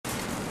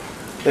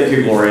Thank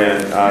you, Gloria,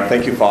 and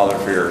thank you, Father,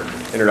 for your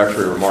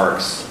introductory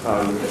remarks.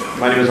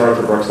 My name is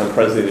Arthur Brooks. I'm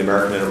president of the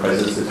American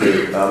Enterprise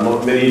Institute.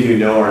 Many of you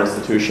know our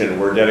institution.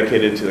 We're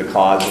dedicated to the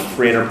cause of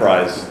free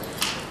enterprise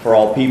for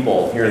all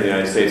people here in the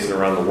United States and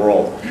around the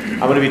world. I'm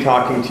going to be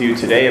talking to you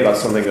today about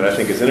something that I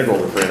think is integral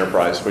to free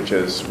enterprise, which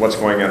is what's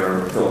going on in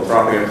our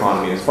philanthropic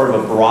economy. It's part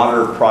of a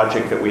broader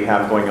project that we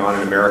have going on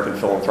in American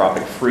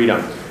philanthropic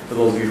freedom. For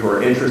those of you who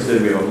are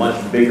interested, we have a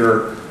much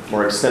bigger,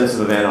 more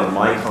extensive event on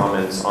my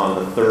comments on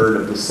the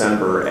 3rd of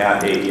December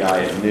at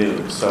AEI at noon.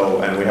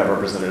 And we have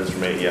representatives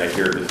from AEI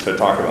here to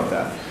talk about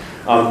that.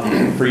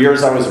 For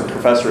years, I was a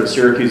professor at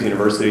Syracuse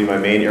University. My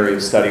main area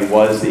of study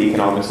was the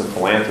economics of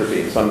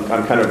philanthropy. So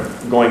I'm kind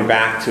of going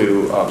back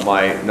to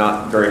my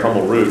not very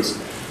humble roots.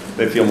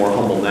 They feel more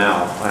humble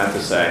now, I have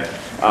to say.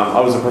 I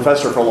was a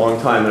professor for a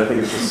long time, and I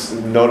think it's just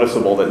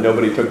noticeable that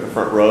nobody took the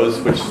front rows,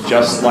 which is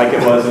just like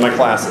it was in my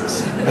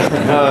classes.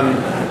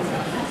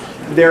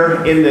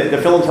 In the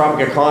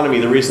philanthropic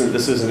economy, the reason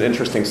this is an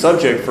interesting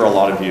subject for a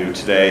lot of you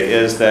today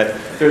is that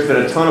there's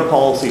been a ton of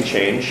policy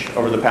change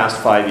over the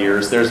past 5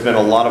 years. There's been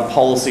a lot of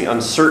policy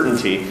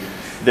uncertainty.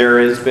 There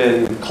has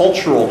been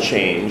cultural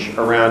change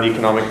around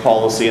economic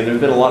policy, and there's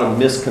been a lot of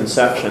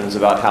misconceptions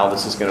about how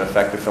this is going to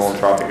affect the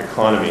philanthropic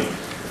economy.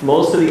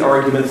 Most of the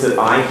arguments that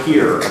I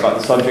hear about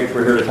the subject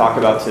we're here to talk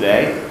about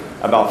today,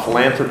 about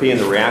philanthropy and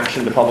the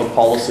reaction to public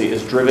policy,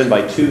 is driven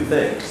by two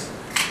things,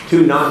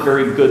 two not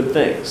very good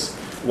things.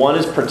 One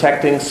is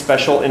protecting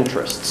special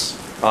interests.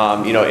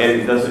 And you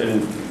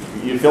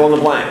fill in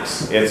the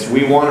blanks. It's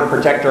we want to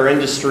protect our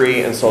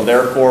industry, and so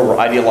therefore we're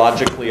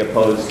ideologically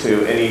opposed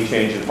to any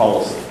change in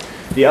policy.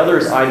 The other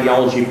is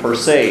ideology per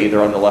se,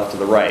 either on the left or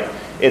the right.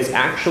 It's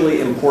actually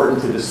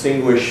important to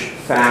distinguish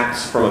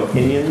facts from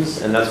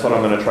opinions, and that's what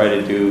I'm going to try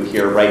to do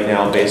here right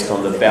now based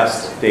on the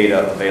best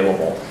data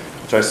available,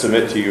 which I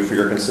submit to you for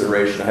your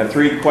consideration. I have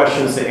 3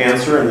 questions to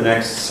answer in the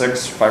next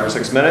 5 or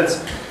 6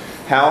 minutes.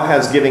 How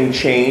has giving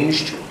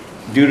changed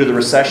due to the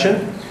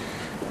recession?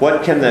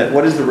 What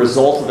is the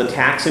result of the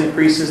tax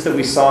increases that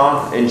we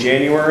saw in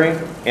January?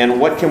 And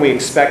what can we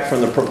expect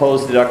from the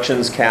proposed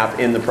deductions cap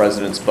in the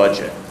president's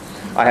budget?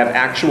 I have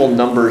actual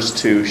numbers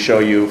to show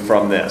you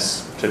from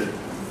this, to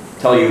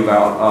tell you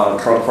about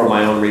from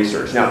my own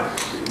research. Now,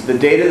 the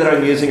data that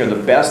I'm using are the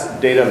best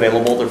data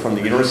available. They're from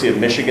the University of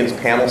Michigan's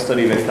panel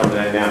study of income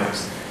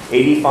dynamics.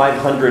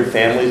 8,500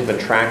 families have been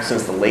tracked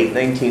since the late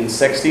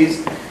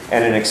 1960s.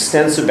 And an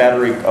extensive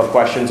battery of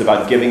questions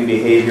about giving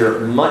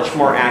behavior, much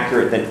more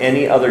accurate than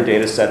any other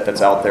data set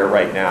that's out there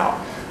right now.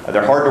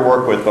 They're hard to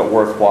work with, but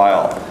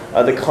worthwhile.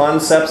 The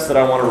concepts that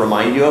I want to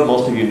remind you of,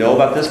 most of you know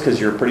about this because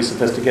you're pretty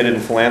sophisticated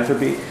in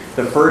philanthropy.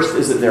 The first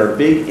is that there are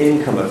big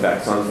income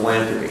effects on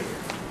philanthropy.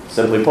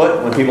 Simply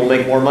put, when people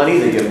make more money,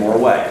 they give more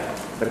away.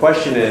 The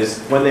question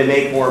is, when they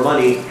make more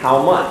money,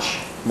 how much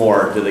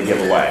more do they give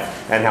away?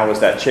 And how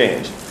has that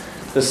changed?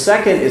 The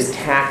second is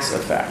tax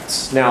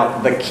effects. Now,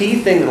 the key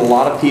thing that a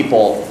lot of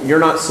people, you're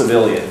not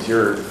civilians,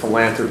 you're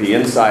philanthropy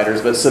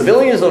insiders, but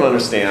civilians don't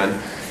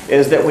understand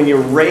is that when you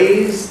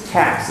raise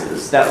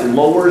taxes, that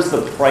lowers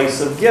the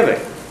price of giving.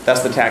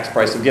 That's the tax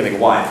price of giving.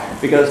 Why?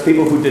 Because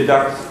people who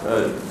deduct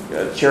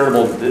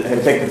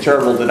take the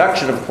charitable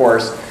deduction, of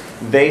course,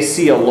 they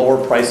see a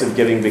lower price of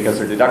giving because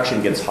their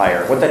deduction gets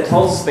higher. What that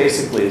tells us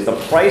basically is the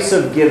price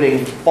of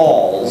giving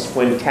falls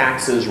when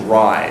taxes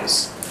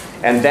rise.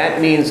 And that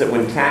means that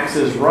when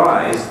taxes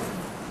rise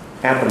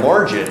at the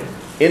margin,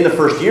 in the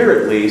first year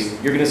at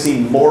least, you're going to see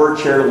more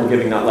charitable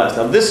giving, not less.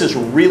 Now this is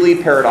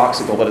really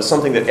paradoxical, but it's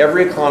something that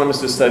every economist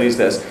who studies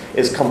this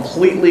is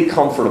completely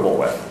comfortable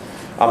with.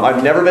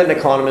 I've never met an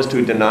economist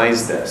who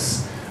denies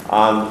this.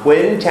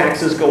 When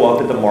taxes go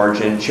up at the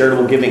margin,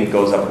 charitable giving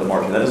goes up at the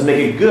margin. That doesn't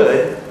make it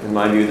good. In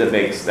my view, that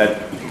makes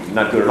that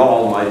not good at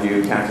all. In my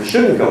view, taxes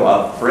shouldn't go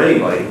up for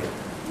anybody,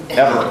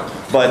 ever.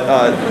 But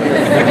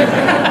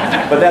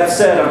that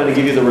said, I'm going to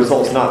give you the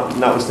results,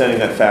 notwithstanding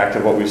that fact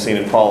of what we've seen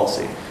in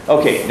policy.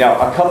 Okay, now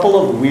a couple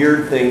of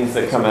weird things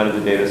that come out of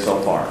the data so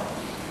far.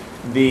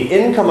 The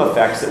income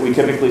effects that we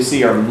typically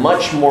see are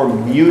much more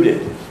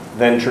muted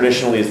than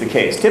traditionally is the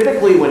case.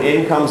 Typically, when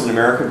incomes in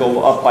America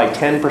go up by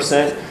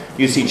 10%,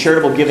 you see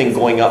charitable giving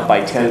going up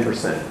by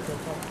 10%.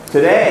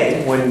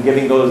 Today, when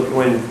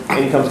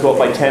incomes go up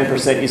by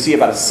 10%, you see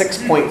about a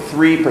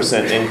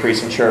 6.3%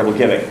 increase in charitable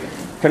giving.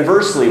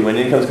 Conversely, when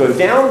incomes go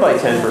down by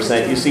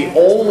 10%, you see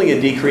only a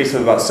decrease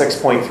of about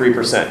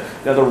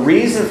 6.3%. Now, the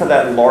reason for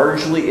that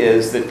largely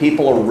is that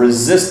people are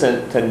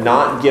resistant to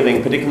not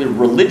giving, particularly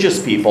religious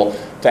people,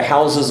 to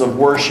houses of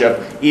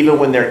worship, even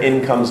when their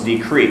incomes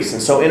decrease.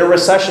 And so in a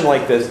recession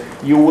like this,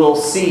 you will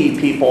see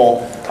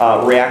people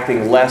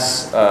reacting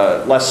less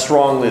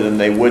strongly than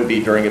they would be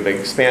during a big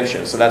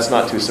expansion. So that's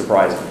not too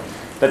surprising.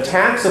 The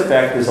tax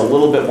effect is a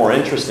little bit more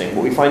interesting.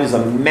 What we find is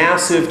a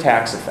massive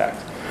tax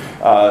effect.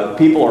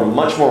 People are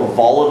much more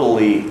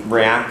volatilely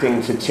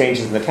reacting to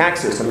changes in the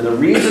tax system. And the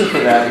reason for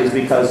that is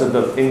because of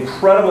the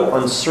incredible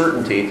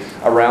uncertainty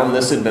around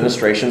this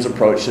administration's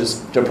approach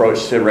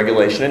to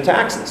regulation and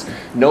taxes.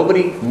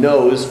 Nobody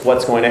knows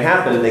what's going to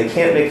happen, and they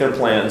can't make their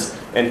plans.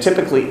 And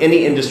typically,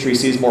 any industry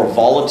sees more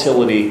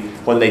volatility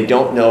when they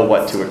don't know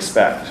what to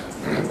expect.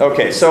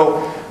 Okay,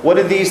 so what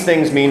do these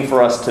things mean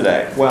for us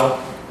today? Well,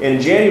 in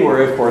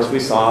January, of course, we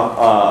saw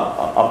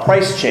a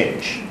price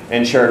change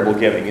in charitable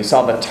giving. You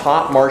saw the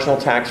top marginal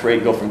tax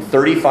rate go from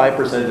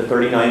 35% to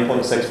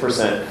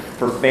 39.6%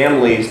 for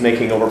families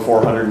making over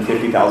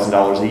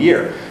 $450,000 a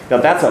year.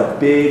 Now, that's a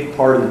big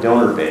part of the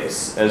donor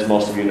base, as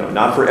most of you know.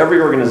 Not for every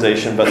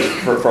organization, but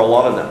for a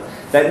lot of them.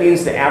 That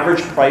means the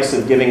average price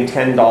of giving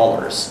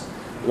 $10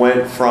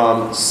 went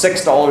from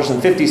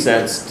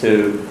 $6.50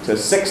 to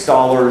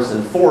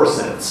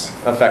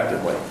 $6.04,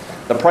 effectively.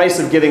 The price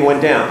of giving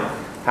went down.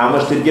 How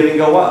much did giving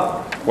go up?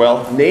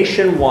 Well,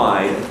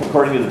 nationwide,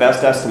 according to the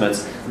best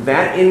estimates,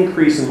 that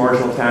increase in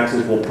marginal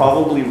taxes will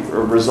probably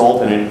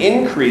result in an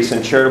increase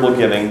in charitable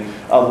giving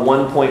of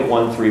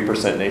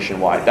 1.13%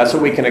 nationwide. That's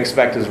what we can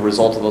expect as a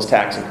result of those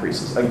tax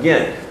increases.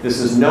 Again, this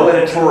is no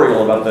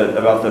editorial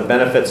about the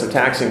benefits of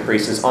tax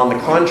increases. On the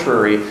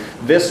contrary,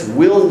 this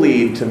will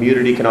lead to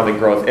muted economic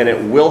growth, and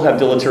it will have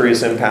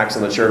deleterious impacts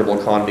on the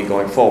charitable economy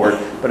going forward.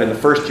 But in the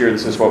first year,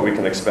 this is what we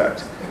can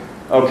expect.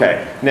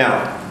 Okay,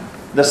 now,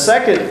 the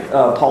second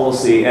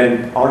policy,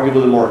 and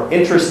arguably the more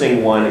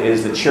interesting one,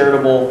 is the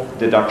charitable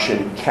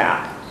deduction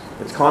cap.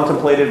 It's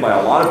contemplated by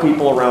a lot of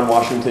people around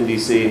Washington,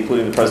 D.C.,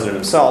 including the president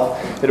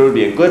himself, that it would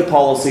be a good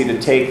policy to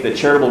take the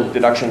charitable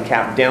deduction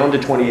cap down to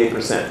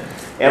 28%.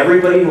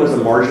 Everybody who has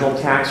a marginal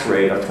tax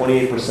rate of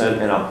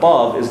 28% and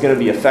above is going to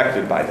be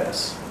affected by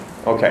this.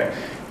 Okay.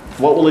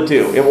 What will it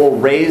do? It will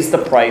raise the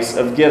price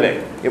of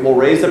giving. It will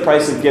raise the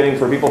price of giving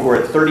for people who are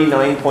at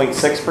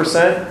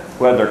 39.6%,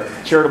 who have their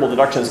charitable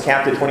deductions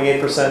capped at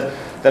 28%.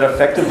 That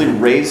effectively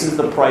raises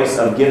the price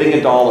of giving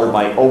 $1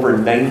 by over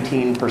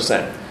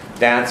 19%.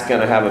 That's going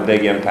to have a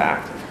big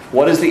impact.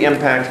 What is the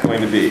impact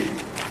going to be?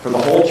 For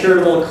the whole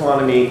charitable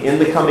economy in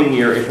the coming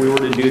year, if we were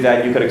to do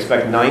that, you could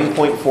expect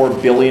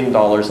 $9.4 billion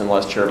in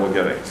less charitable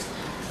giving.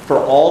 For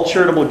all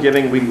charitable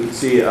giving, we would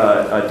see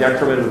a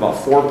decrement of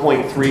about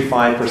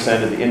 4.35%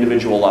 at the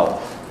individual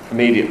level,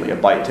 immediately, a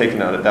bite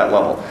taken out at that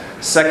level.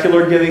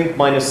 Secular giving,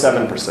 minus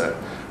 7%.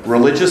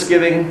 Religious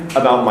giving,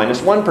 about minus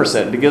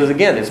 1%, because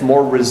again, it's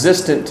more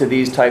resistant to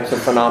these types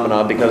of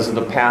phenomena because of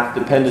the path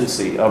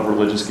dependency of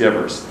religious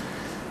givers.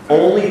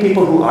 Only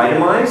people who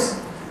itemize,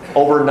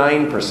 over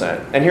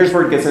 9%. And here's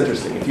where it gets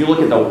interesting. If you look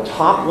at the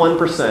top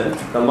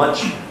 1%, the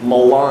much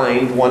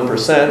maligned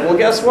 1%, well,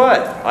 guess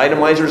what?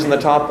 Itemizers in the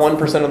top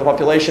 1% of the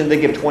population, they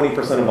give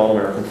 20% of all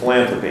American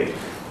philanthropy.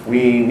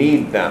 We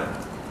need them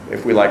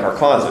if we like our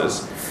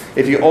causes.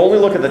 If you only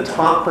look at the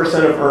top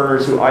percent of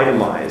earners who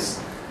itemize,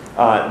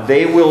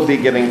 they will be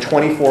giving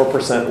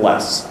 24%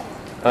 less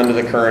under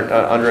the current,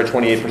 under a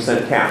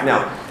 28% cap.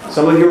 Now,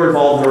 some of you are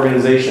involved in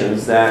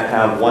organizations that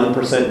have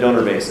 1%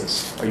 donor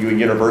basis. Are you a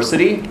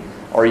university?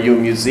 Are you a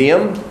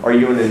museum? Are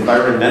you an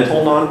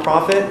environmental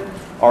nonprofit?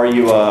 Are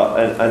you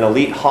an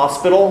elite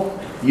hospital?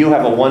 You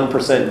have a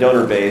 1%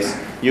 donor base.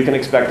 You can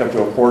expect up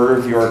to a quarter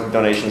of your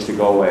donations to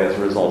go away as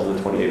a result of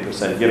the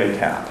 28% giving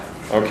cap.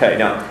 Okay,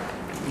 now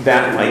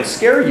that might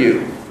scare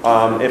you.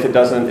 If it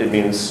doesn't, it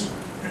means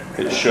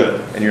it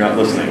should, and you're not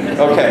listening.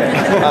 Okay.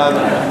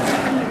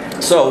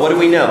 So what do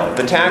we know?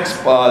 The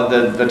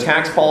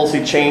tax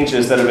policy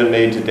changes that have been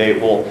made to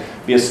date will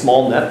be a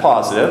small net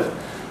positive.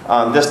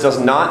 This does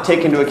not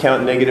take into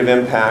account negative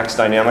impacts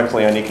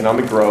dynamically on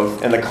economic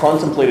growth, and the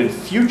contemplated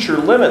future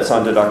limits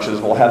on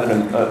deductions will have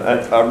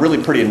a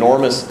really pretty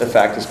enormous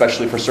effect,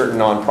 especially for certain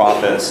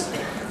nonprofits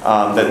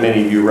that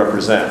many of you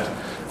represent.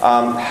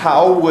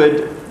 How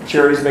would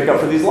charities make up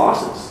for these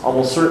losses?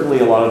 Almost certainly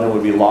a lot of them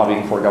would be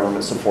lobbying for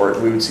government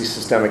support. We would see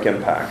systemic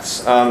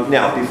impacts.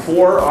 Now,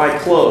 before I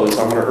close,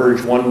 I'm going to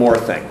urge one more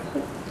thing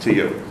to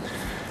you.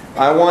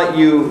 I want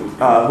you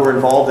who are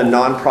involved in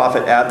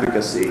nonprofit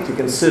advocacy to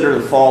consider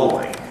the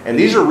following. And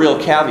these are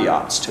real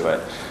caveats to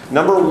it.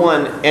 Number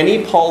one,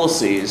 any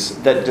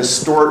policies that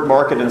distort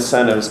market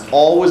incentives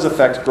always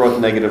affect growth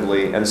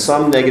negatively and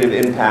some negative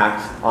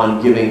impact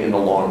on giving in the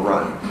long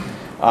run.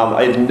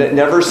 It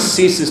never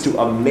ceases to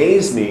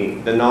amaze me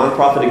the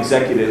nonprofit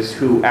executives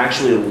who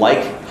actually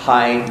like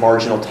high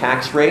marginal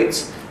tax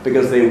rates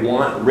because they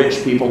want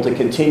rich people to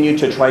continue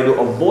to try to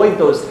avoid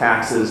those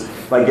taxes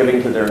by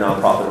giving to their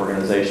nonprofit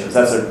organizations.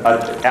 That's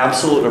an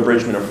absolute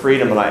abridgment of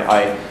freedom, and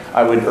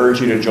I would urge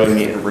you to join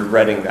me in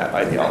regretting that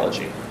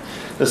ideology.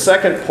 The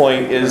second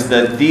point is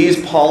that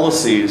these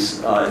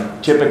policies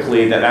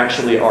typically that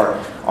actually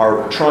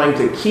are trying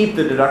to keep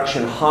the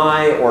deduction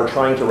high or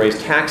trying to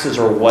raise taxes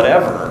or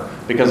whatever,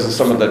 because of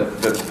some of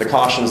the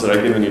cautions that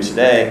I've given you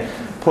today,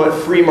 put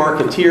free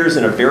marketeers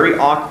in a very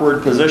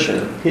awkward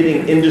position,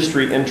 pitting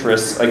industry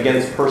interests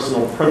against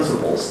personal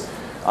principles.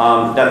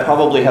 That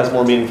probably has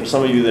more meaning for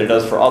some of you than it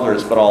does for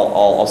others, but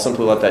I'll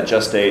simply let that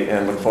gestate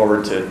and look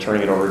forward to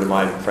turning it over to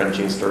my friend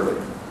Eugene Steuerle.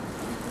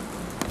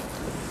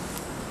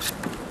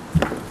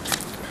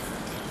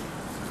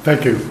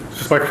 Thank you. Is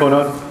this microphone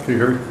on? Can you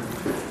hear me?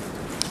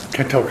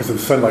 Can't tell because of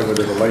the sunlight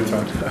whether the light's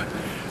on.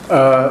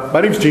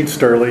 My name is Eugene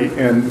Steuerle,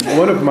 and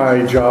one of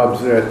my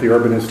jobs at the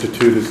Urban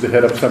Institute is to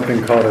head up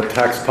something called a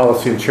Tax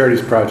Policy and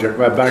Charities Project.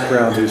 My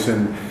background is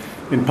in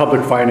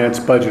public finance,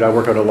 budget. I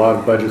work on a lot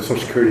of budget,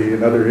 Social Security,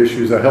 and other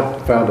issues. I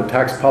helped found a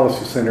tax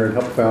policy center and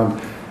helped found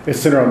a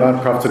center on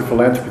nonprofits and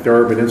philanthropy at the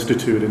Urban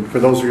Institute. And for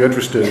those of you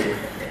interested,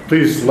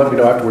 please let me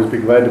know afterwards. Be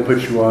glad to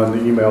put you on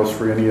the emails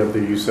for any of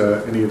these,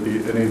 any of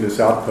this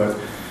output.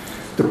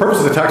 The purpose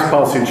of the Tax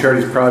Policy and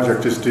Charities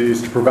Project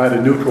is to provide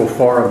a neutral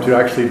forum to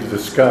actually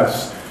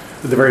discuss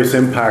the various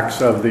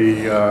impacts of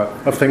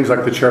things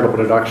like the charitable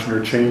deduction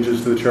or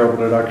changes to the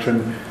charitable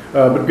deduction,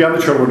 but beyond the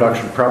charitable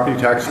deduction, property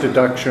tax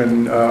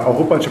deduction, a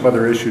whole bunch of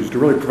other issues, to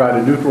really provide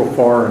a neutral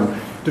forum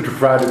to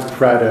provide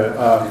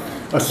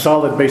a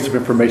solid base of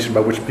information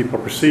by which people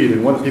proceed.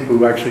 And one of the people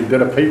who actually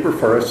did a paper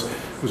for us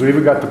was we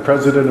even got the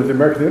president of the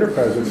American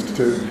Enterprise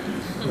Institute,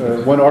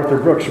 one Arthur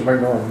Brooks, you might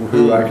know him,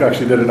 who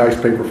actually did a nice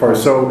paper for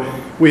us. So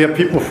we have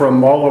people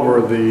from all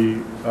over the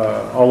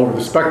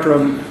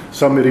spectrum,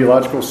 some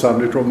ideological, some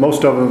neutral,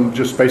 most of them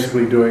just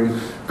basically doing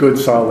good,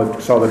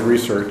 solid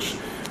research.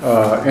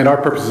 And our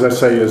purpose, as I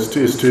say,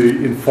 is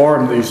to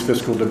inform these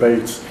fiscal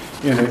debates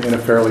in a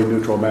fairly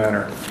neutral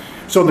manner.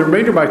 So the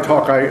remainder of my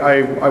talk,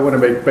 I want to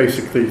make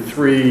basically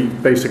three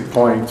basic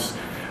points.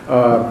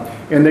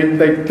 And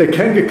they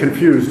can get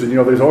confused, and you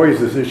know, there's always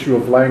this issue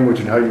of language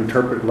and how you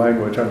interpret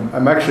language.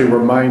 I'm actually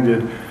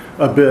reminded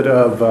a bit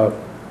of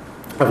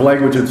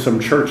language in some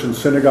church and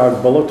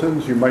synagogue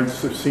bulletins. You might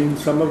have seen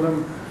some of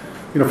them.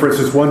 You know, for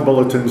instance, one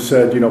bulletin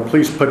said, you know,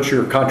 please put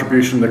your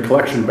contribution in the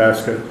collection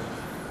basket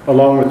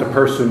along with the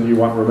person you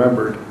want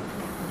remembered.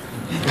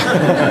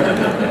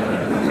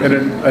 And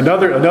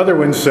another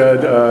one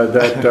said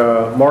that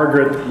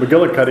Margaret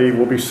McGillicuddy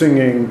will be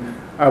singing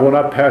 "I Will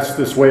Not Pass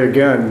This Way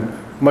Again,"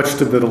 much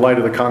to the delight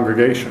of the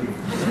congregation.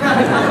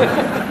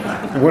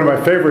 And one of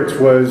my favorites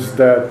was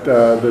that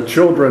the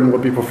children will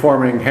be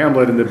performing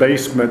Hamlet in the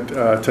basement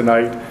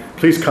tonight.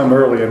 Please come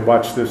early and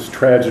watch this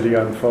tragedy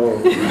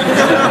unfold.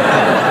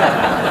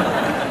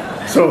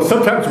 So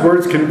sometimes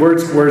words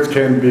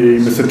can be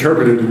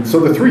misinterpreted. And so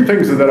the three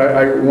things that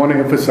I want to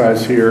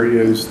emphasize here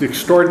is the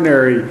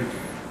extraordinary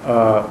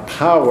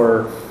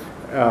power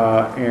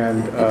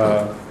and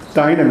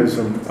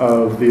dynamism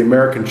of the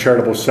American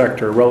charitable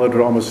sector relative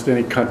to almost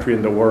any country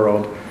in the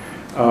world.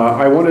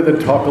 I wanted to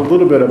talk a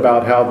little bit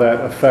about how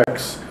that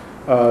affects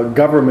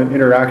government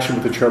interaction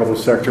with the charitable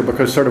sector,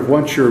 because sort of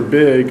once you're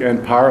big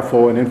and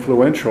powerful and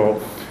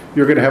influential,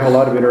 you're going to have a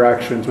lot of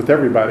interactions with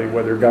everybody,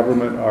 whether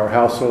government or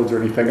households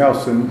or anything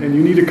else, and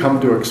you need to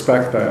come to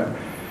expect that.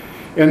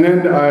 And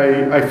then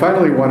I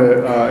finally want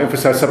to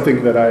emphasize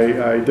something that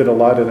I did a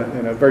lot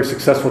in a very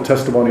successful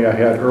testimony I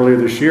had earlier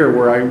this year,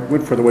 where I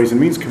went for the Ways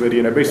and Means Committee,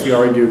 and I basically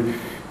argued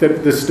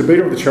that this debate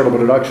over the charitable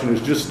deduction is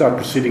just not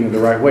proceeding in the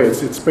right way.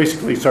 It's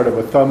basically sort of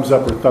a thumbs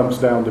up or thumbs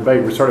down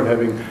debate. We're sort of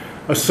having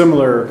a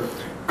similar,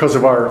 because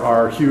of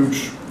our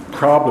huge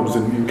problems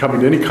in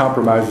coming to any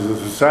compromises as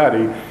a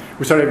society,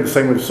 we're starting having the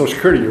same with Social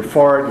Security. You're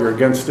for it, you're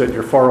against it,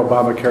 you're for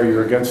Obamacare,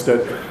 you're against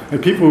it.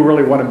 And people who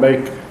really want to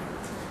make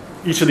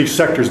each of these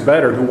sectors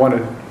better, who want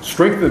to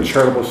strengthen the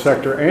charitable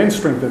sector and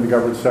strengthen the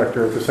government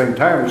sector at the same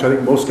time, which I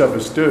think most of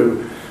us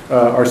do,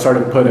 are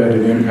starting to put at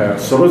an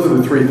impasse. So those are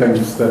the three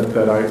things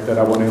that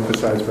I want to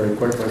emphasize very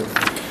quickly.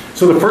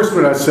 So the first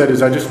one I said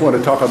is I just want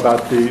to talk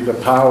about the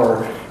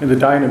power and the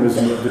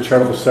dynamism of the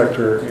charitable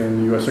sector in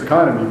the U.S.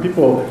 economy.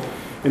 People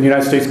in the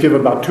United States give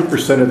about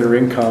 2% of their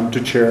income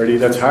to charity.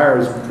 That's higher,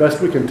 as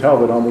best we can tell,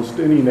 than almost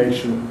any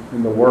nation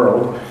in the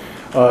world.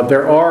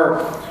 There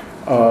are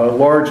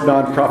large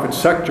nonprofit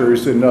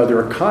sectors in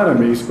other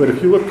economies, but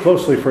if you look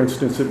closely, for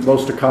instance, at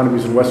most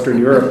economies in Western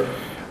Europe,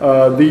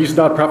 these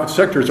nonprofit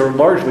sectors are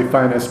largely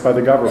financed by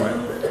the government.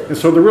 And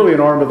so they're really an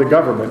arm of the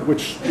government,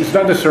 which is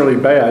not necessarily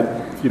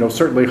bad. You know,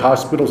 certainly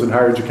hospitals and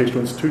higher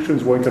educational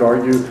institutions, one could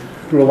argue,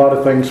 do a lot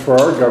of things for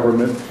our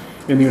government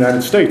in the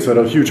United States. That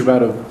a huge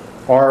amount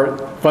of our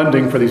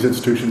funding for these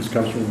institutions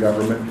comes from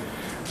government.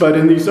 But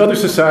in these other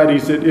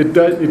societies, it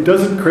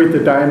doesn't create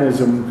the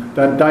dynamism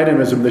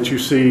that you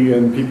see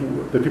in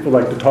people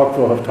like de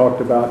Tocqueville have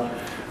talked about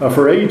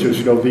for ages.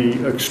 You know,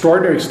 the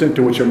extraordinary extent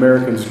to which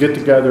Americans get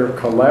together,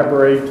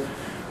 collaborate,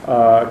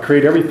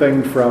 create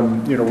everything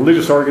from, you know,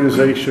 religious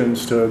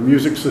organizations to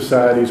music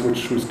societies,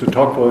 which was de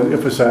Tocqueville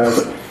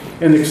emphasized,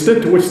 and the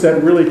extent to which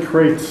that really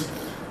creates,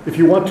 if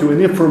you want to,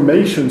 an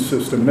information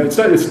system. It's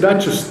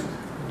not just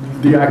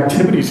the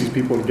activities these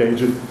people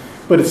engage in,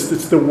 but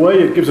it's the way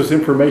it gives us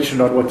information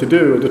on what to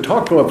do. And de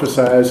Tocqueville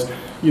emphasized,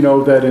 you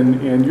know, that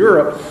in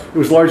Europe, it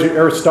was largely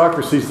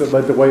aristocracies that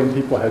led the way and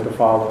people had to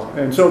follow.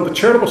 And so the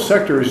charitable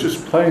sector is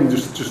just playing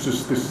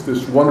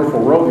this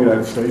wonderful role in the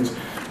United States.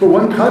 But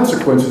one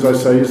consequence, as I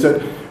say, is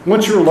that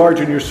once you're large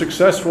and you're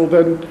successful,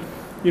 then,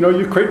 you know,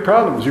 you create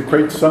problems. You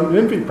create some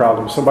envy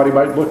problems. Somebody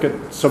might look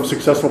at some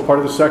successful part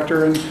of the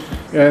sector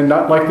and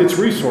not like its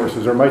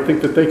resources, or might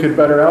think that they could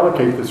better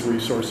allocate its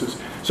resources.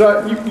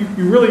 So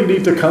you really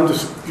need to come to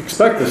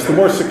expect this. The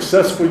more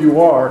successful you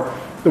are,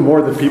 the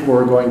more that people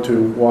are going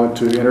to want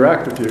to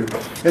interact with you.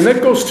 And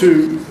that goes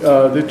to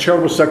the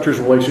charitable sector's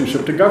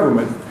relationship to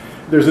government.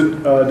 There's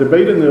a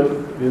debate in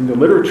the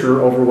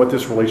literature over what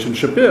this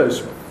relationship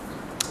is.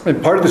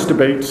 And part of this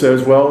debate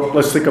says, well,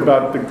 let's think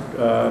about the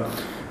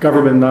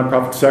government and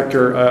nonprofit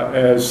sector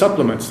as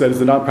supplements. That is,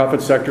 the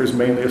nonprofit sector is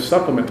mainly a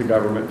supplement to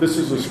government. This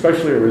has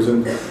especially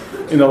arisen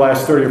in the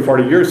last 30 or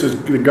 40 years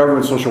as the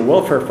government social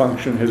welfare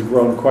function has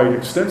grown quite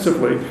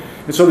extensively.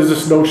 And so there's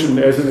this notion,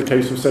 as in the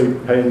case of, say,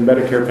 paying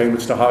Medicare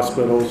payments to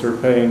hospitals or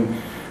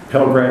paying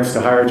Pell Grants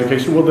to higher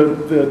education. Well,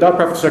 the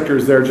nonprofit sector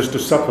is there just to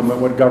supplement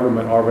what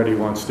government already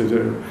wants to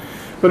do.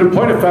 But in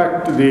point of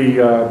fact,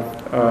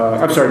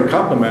 to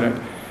complement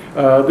it,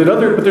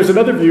 but there's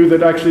another view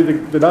that actually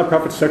the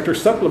nonprofit sector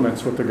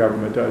supplements what the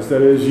government does.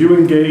 That is, you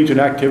engage in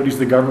activities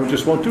the government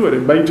just won't do it.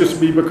 It may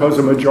just be because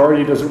a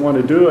majority doesn't want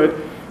to do it,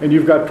 and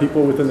you've got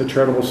people within the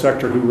charitable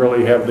sector who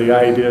really have the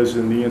ideas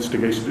and the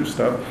instigation to do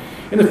stuff.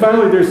 And then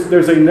finally,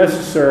 there's a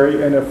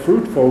necessary and a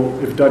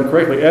fruitful, if done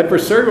correctly,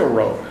 adversarial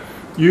role.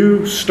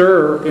 You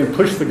stir and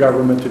push the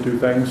government to do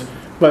things,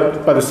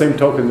 but by the same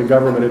token, the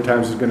government at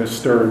times is going to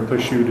stir and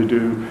push you to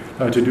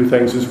do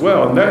things as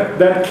well. And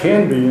that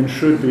can be and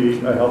should be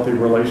a healthy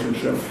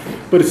relationship.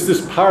 But it's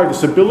this power,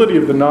 this ability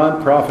of the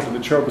nonprofit and the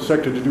charitable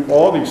sector to do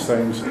all these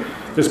things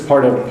is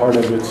part of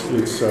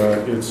its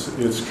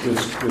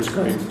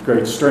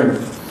great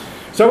strength.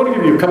 So I want to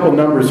give you a couple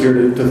numbers here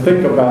to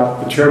think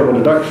about the charitable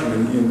deduction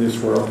in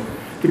this world.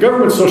 The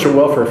government social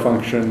welfare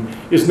function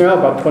is now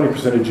about 20%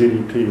 of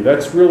GDP.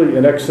 That's really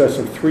in excess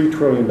of $3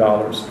 trillion.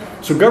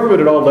 So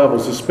government at all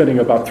levels is spending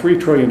about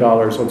 $3 trillion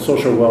on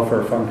social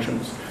welfare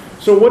functions.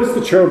 So what does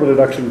the charitable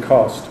deduction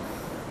cost?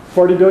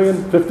 40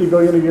 billion, 50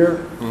 billion a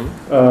year?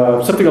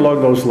 Something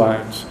along those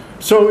lines.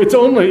 So it's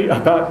only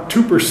about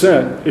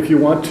 2%, if you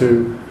want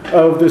to,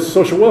 of this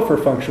social welfare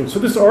function. So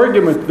this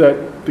argument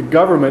that the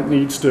government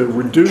needs to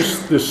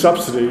reduce this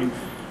subsidy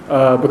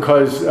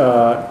because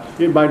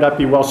it might not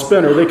be well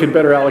spent or they could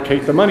better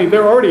allocate the money.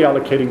 They're already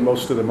allocating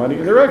most of the money.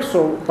 And they're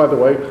also, by the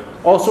way,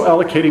 also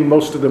allocating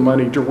most of the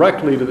money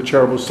directly to the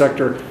charitable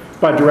sector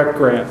by direct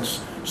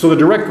grants. So the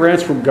direct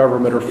grants from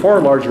government are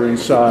far larger in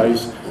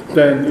size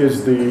than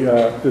is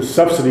the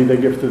subsidy they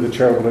give to the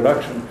charitable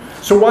deduction.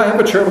 So why have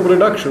a charitable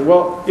deduction?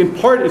 Well, in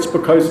part it's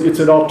because it's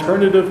an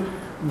alternative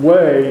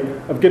way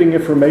of getting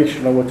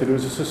information on what to do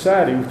as a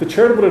society. With the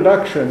charitable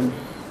deduction,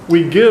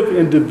 we give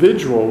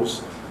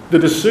individuals the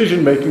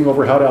decision-making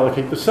over how to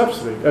allocate the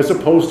subsidy, as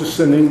opposed to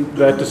sending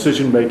that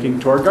decision-making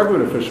to our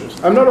government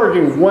officials. I'm not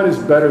arguing one is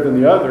better than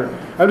the other.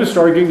 I'm just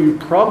arguing you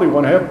probably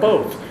want to have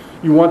both.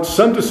 You want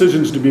some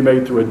decisions to be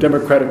made through a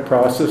democratic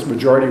process,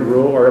 majority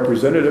rule, or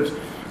representatives,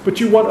 but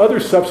you want other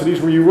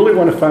subsidies where you really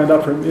want to find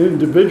out from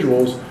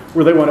individuals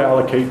where they want to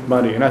allocate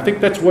money. And I think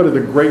that's one of the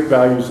great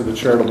values of the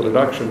charitable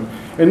deduction.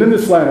 And in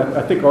this line,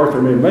 I think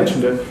Arthur may have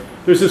mentioned it,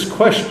 there's this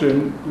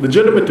question,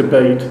 legitimate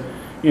debate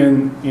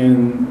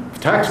in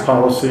tax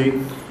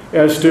policy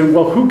as to,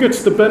 well, who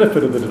gets the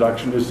benefit of the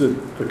deduction? Is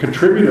it the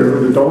contributor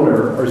or the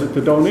donor, or is it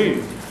the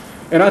donee?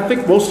 And I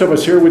think most of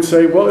us here would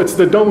say, well, it's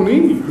the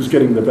donee who's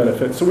getting the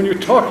benefit. So when you're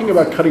talking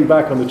about cutting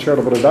back on the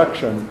charitable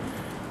deduction,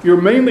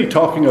 you're mainly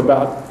talking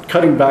about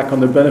cutting back on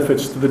the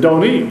benefits to the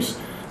donees,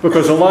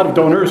 because a lot of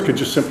donors could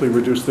just simply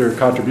reduce their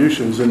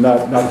contributions and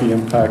not be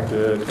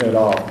impacted at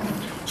all.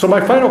 So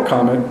my final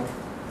comment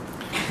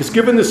is,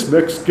 given this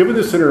mix, given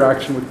this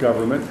interaction with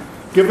government,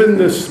 given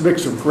this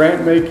mix of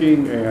grant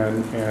making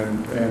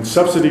and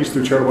subsidies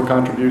through charitable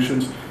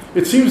contributions,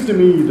 it seems to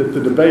me that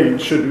the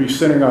debate should be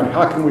centering on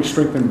how can we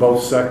strengthen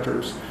both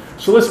sectors.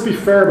 So let's be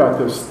fair about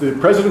this. The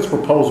president's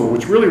proposal,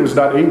 which really was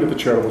not aimed at the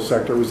charitable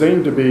sector, was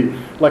aimed to be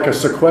like a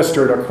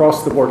sequestered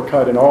across-the-board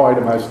cut in all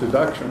itemized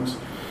deductions.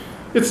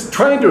 It's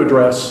trying to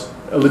address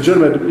a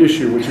legitimate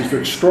issue, which is the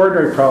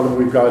extraordinary problem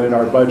we've got in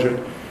our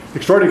budget. The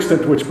extraordinary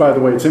extent to which, by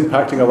the way, it's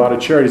impacting a lot of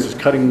charities is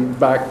cutting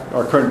back,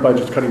 our current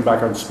budget's cutting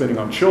back on spending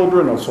on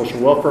children, on social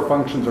welfare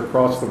functions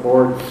across the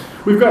board.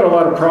 We've got a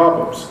lot of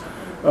problems.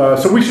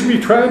 So we should be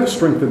trying to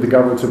strengthen the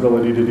government's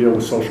ability to deal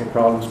with social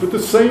problems, but at the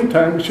same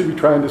time, we should be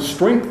trying to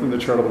strengthen the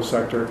charitable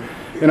sector.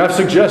 And I've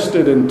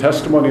suggested in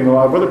testimony in a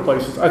lot of other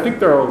places, I think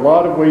there are a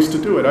lot of ways to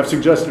do it. I've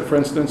suggested, for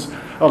instance,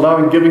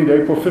 allowing giving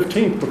to April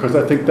 15th, because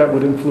I think that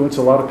would influence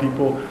a lot of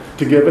people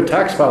to give at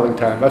tax filing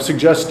time. I've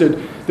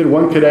suggested that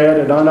one could add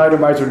a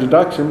non-itemizer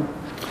deduction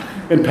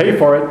and pay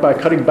for it by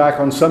cutting back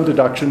on some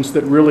deductions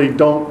that really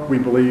don't, we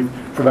believe,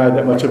 provide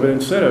that much of an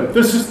incentive.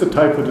 This is the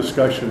type of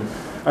discussion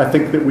I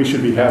think that we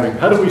should be having.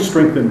 How do we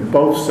strengthen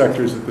both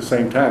sectors at the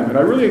same time? And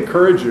I really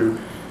encourage you,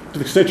 to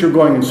the extent you're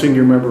going and seeing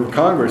your member of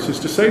Congress, is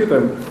to say to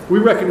them, we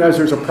recognize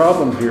there's a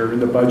problem here in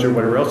the budget,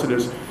 whatever else it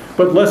is,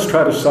 but let's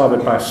try to solve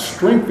it by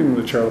strengthening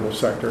the charitable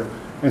sector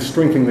and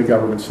strengthening the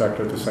government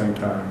sector at the same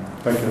time.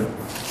 Thank you.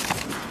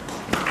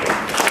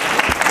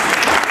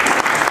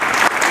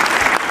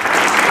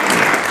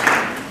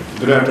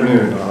 Good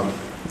afternoon.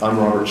 I'm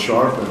Robert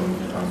Sharpe,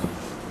 and I'm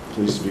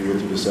pleased to be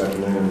with you this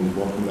afternoon and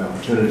welcome the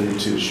opportunity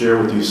to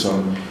share with you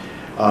some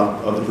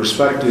of the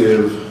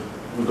perspective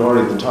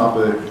regarding the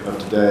topic of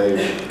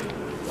today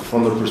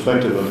from the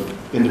perspective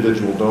of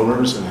individual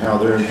donors and how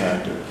they're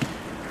impacted.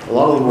 A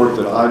lot of the work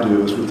that I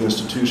do is with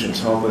institutions,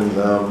 helping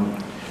them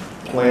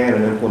plan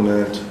and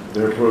implement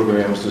their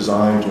programs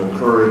designed to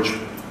encourage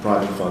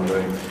private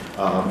funding,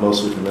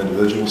 mostly from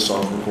individuals,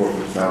 some from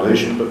corporate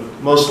foundation, but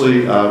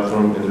mostly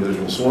from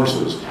individual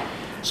sources.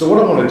 So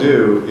what I want to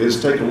do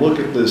is take a look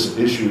at this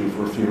issue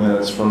for a few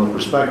minutes from the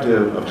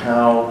perspective of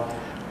how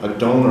a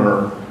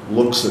donor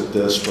looks at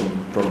this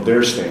from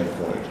their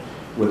standpoint.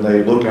 When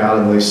they look out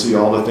and they see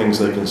all the things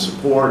they can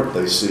support,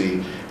 they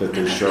see that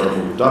there's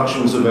charitable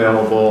deductions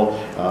available,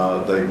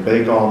 they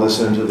bake all this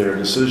into their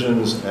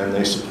decisions, and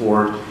they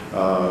support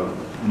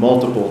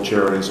multiple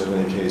charities in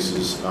many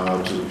cases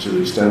to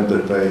the extent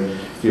that they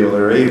feel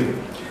they're able.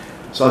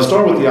 So I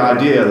start with the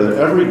idea that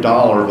every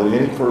dollar that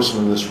any person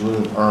in this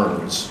room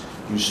earns,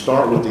 you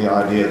start with the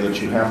idea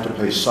that you have to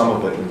pay some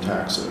of it in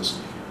taxes.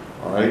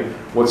 All right?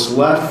 What's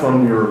left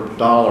from your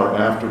dollar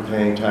after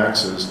paying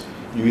taxes,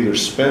 you either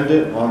spend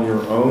it on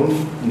your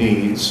own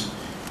needs,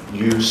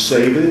 you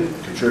save it,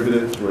 contribute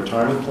it to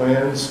retirement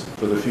plans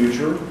for the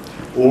future,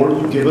 or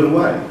you give it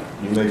away.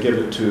 You may give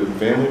it to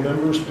family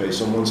members, pay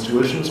someone's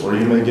tuitions, or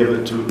you may give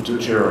it to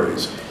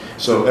charities.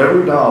 So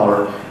every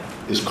dollar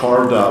is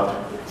carved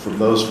up from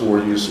those four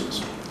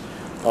uses.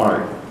 All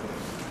right,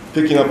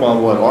 picking up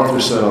on what Arthur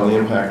said on the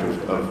impact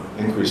of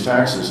increased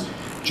taxes,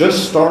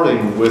 just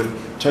starting with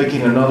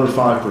taking another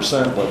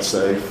 5%, let's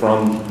say,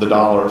 from the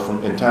dollar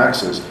in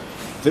taxes,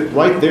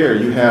 right there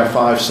you have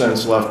 5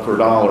 cents left per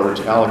dollar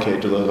to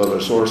allocate to those other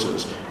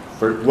sources.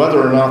 For whether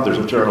or not there's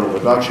a charitable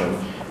deduction,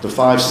 the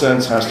 5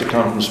 cents has to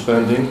come from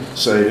spending,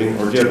 saving,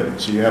 or giving.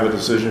 So you have a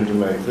decision to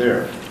make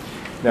there.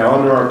 Now,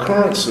 under our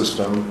current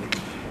system,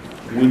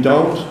 we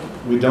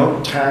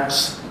don't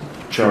tax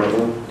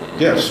charitable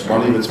gifts,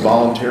 money that's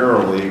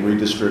voluntarily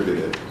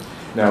redistributed.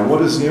 Now,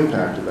 what is the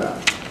impact of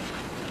that?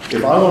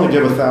 If I want to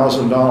give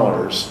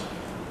 $1,000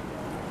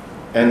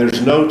 and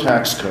there's no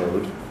tax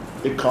code,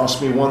 it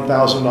costs me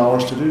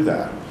 $1,000 to do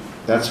that.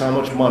 That's how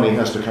much money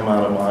has to come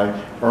out of my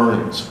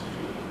earnings.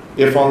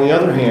 If, on the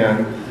other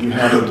hand, you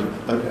have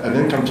an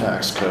income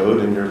tax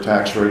code and your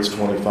tax rate's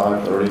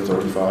 25, 30,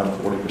 35,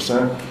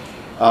 40%,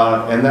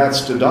 and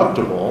that's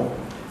deductible,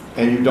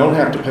 and you don't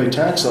have to pay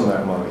tax on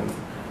that money,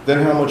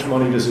 then how much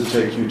money does it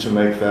take you to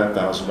make that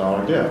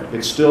 $1,000 gift?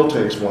 It still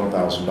takes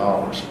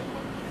 $1,000.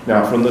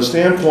 Now, from the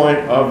standpoint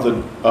of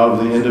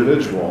the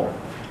individual,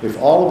 if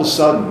all of a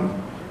sudden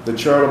the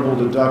charitable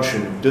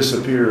deduction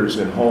disappears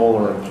in whole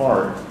or in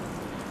part,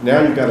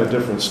 now you've got a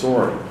different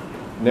story.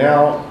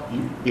 Now,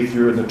 if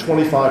you're in the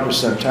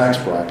 25% tax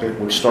bracket,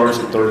 which starts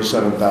at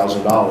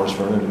 $37,000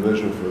 for an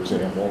individual, for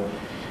example,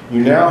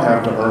 you now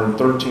have to earn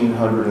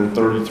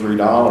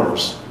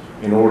 $1,333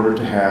 in order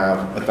to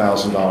have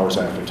 $1,000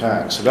 after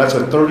tax. So that's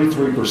a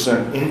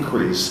 33%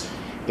 increase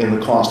in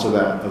the cost of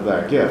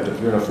that gift. If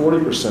you're in a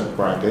 40%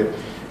 bracket,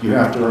 you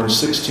have to earn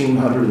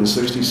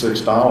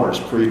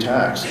 $1,666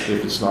 pre-tax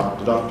if it's not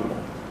deductible.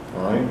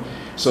 All right.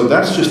 So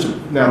that's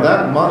now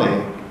that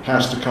money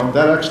has to come.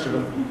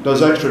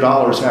 Those extra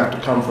dollars have to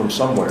come from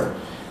somewhere.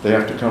 They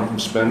have to come from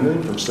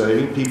spending, from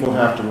saving. People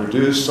have to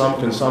reduce some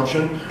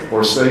consumption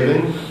or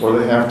saving, or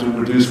they have to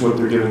reduce what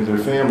they're giving to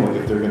their family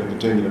if they're going to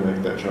continue to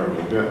make that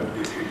charitable gift.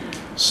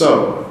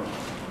 So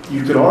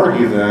you could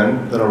argue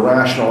then that a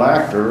rational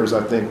actor, as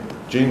I think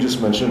Gene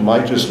just mentioned,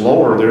 might just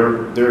lower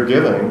their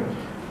giving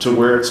to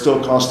where it still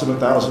costs them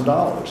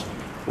 $1,000.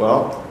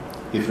 Well,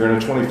 if you're in a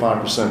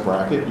 25%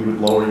 bracket, you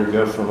would lower your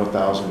gift from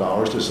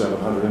 $1,000 to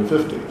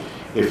 $750.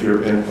 If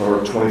you're in, or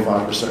a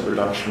 25%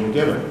 reduction in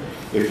giving.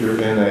 If you're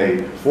in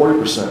a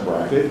 40%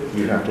 bracket,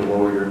 you'd have to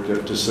lower your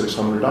gift to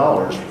 $600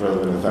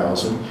 rather than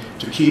 $1,000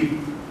 to keep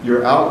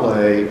your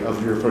outlay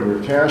from your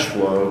cash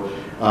flow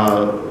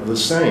the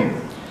same.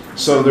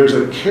 So there's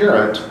a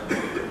carrot,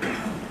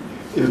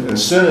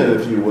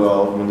 incentive, if you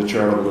will, in the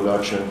charitable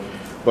deduction,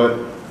 but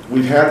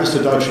we've had this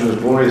deduction, as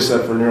Gloria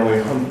said, for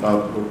nearly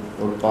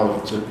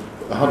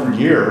 100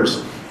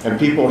 years, and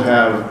people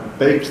have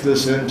baked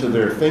this into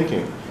their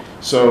thinking.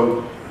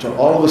 So to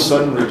all of a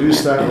sudden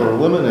reduce that or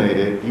eliminate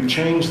it, you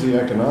change the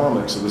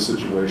economics of the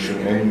situation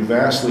and you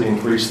vastly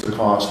increase the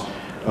cost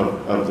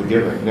of the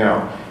giving.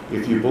 Now,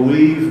 if you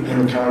believe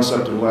in the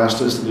concept of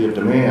elasticity of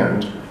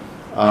demand,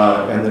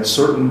 and that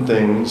certain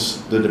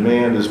things, the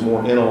demand is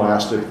more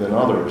inelastic than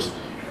others,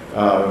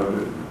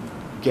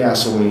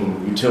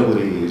 gasoline,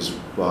 utilities,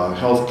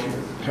 health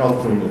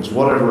premiums,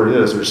 whatever it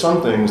is, there's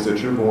some things that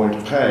you're going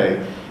to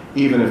pay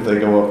even if they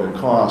go up in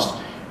cost.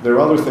 There are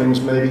other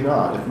things maybe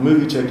not. If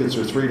movie tickets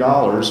are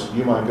 $3,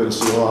 you might go to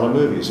see a lot of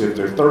movies. If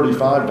they're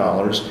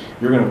 $35,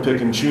 you're going to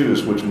pick and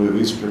choose which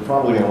movies. You're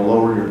probably going to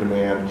lower your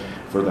demand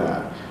for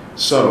that.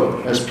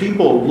 So as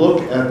people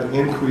look at the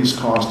increased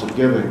cost of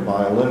giving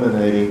by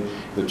eliminating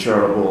the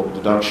charitable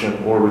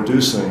deduction or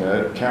reducing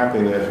it,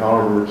 capping it,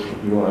 however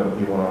you want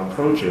to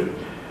approach it,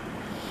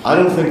 I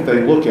don't think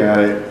they look at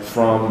it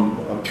from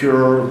a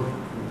pure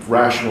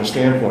rational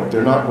standpoint.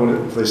 They're not going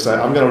to, if they say,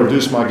 I'm going to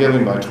reduce my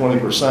giving by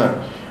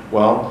 20%,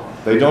 well,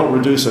 they don't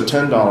reduce a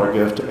 $10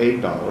 gift to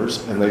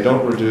 $8, and they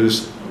don't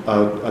reduce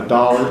a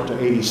dollar to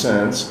 80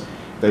 cents,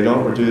 They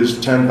don't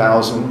reduce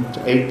 10,000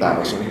 to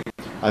 8,000.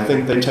 I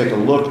think they take a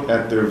look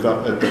at the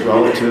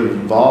relative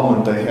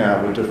involvement they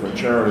have with different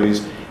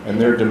charities, and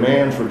their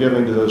demand for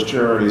giving to those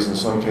charities in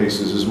some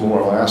cases is more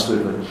elastic,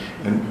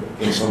 and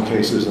in some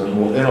cases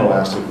more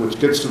inelastic, which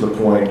gets to the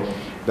point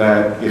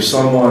that if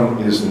someone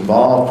is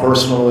involved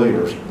personally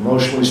or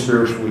emotionally,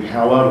 spiritually,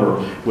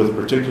 however, with a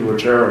particular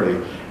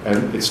charity,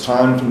 and it's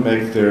time to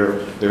make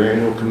their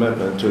annual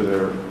commitment to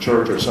their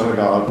church or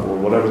synagogue or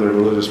whatever their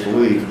religious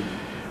belief,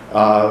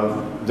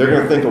 they're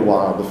going to think a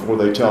while before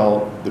they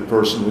tell the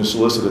person who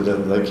solicited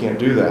them that they can't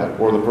do that,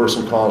 or the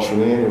person calls from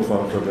the annual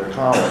fund for their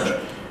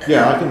college.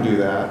 Yeah, I can do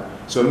that.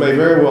 So it may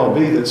very well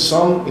be that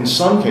in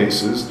some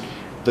cases,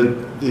 the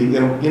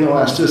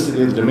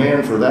inelasticity of the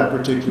demand for that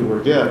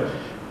particular gift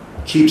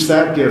keeps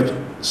that gift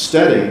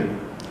steady,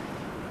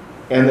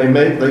 and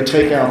they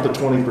take out the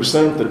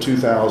 20%, the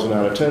 2,000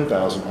 out of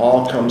 10,000,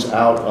 all comes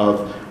out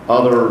of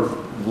other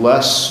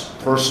less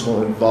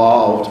personal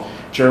involved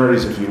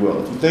charities, if you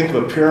will. If you think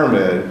of a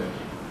pyramid,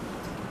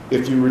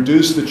 if you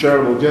reduce the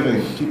charitable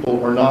giving,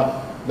 people are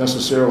not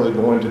necessarily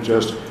going to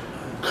just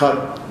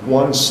cut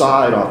one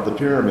side off the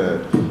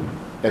pyramid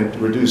and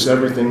reduce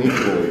everything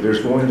equally.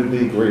 There's going to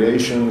be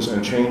gradations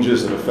and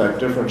changes that affect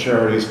different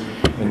charities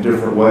in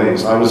different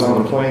ways. I was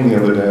on the plane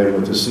the other day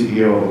with the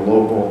CEO of a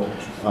local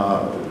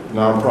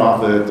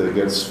nonprofit that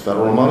gets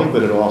federal money,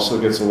 but it also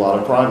gets a lot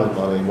of private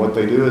money. And what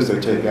they do is they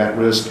take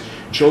at-risk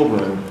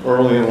children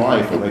early in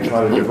life and they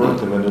try to divert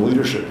them into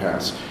leadership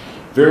paths.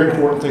 Very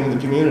important thing in the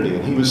community.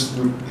 And he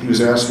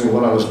was asking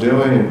what I was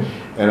doing,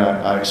 and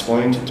I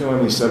explained it to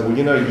him. He said, well,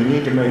 you know, you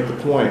need to make the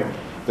point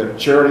that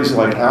charities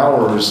like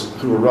ours,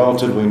 who are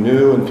relatively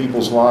new in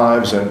people's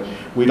lives, and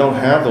we don't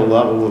have the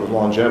level of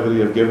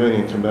longevity of giving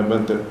and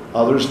commitment that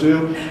others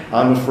do,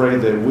 I'm afraid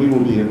that we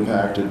will be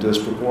impacted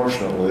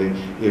disproportionately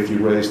if you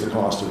raise the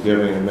cost of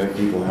giving and make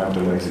people have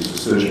to make these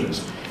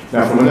decisions.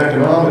 Now, from an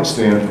economic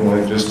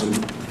standpoint, just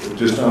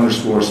to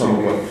underscore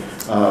some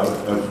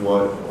of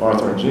what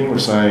Arthur and Gene were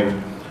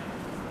saying,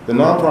 the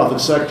nonprofit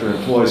sector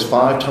employs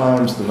 5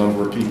 times the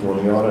number of people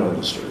in the audit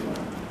industry.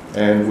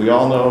 And we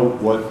all know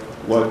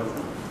what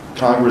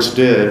Congress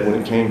did when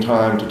it came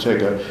time to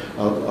take a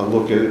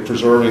look at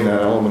preserving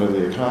that element of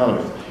the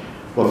economy.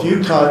 Well,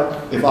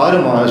 if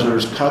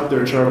itemizers cut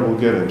their charitable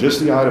giving, just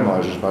the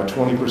itemizers, by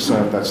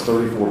 20%, that's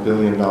 $34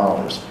 billion.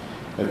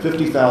 At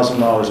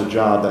 $50,000 a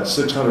job, that's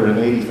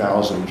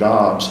 680,000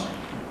 jobs.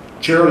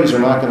 Charities are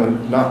not going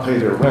to not pay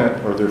their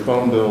rent or their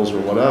phone bills or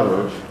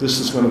whatever. This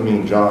is going to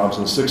mean jobs,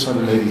 and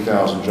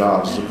 680,000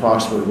 jobs is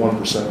approximately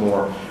 1%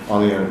 more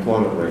on the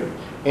unemployment rate.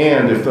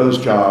 And if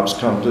those jobs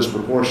come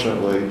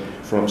disproportionately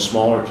from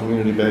smaller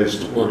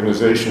community-based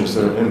organizations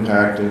that are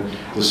impacting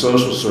the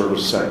social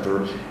service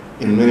sector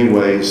in many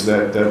ways,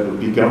 that would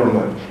be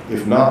government.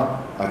 If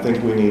not, I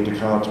think we need to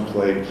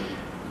contemplate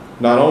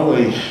not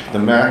only the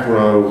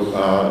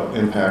macro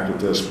impact of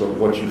this, but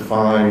what you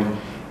find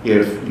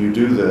if you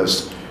do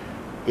this.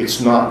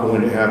 It's not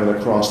going to have an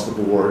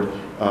across-the-board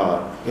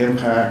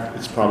impact.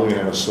 It's probably going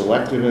to have a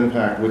selective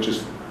impact, which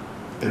is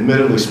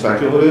admittedly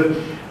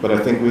speculative, but I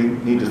think we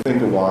need to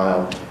think a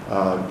while,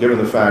 given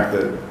the fact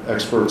that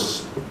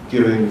experts,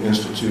 Giving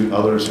Institute,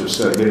 others have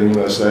said, Giving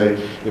USA,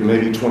 it may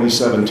be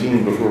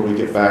 2017 before we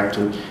get back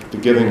to the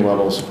giving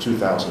levels of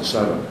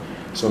 2007.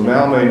 So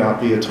now may not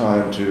be a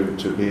time to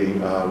be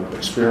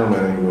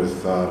experimenting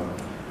with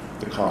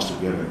the cost of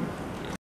giving.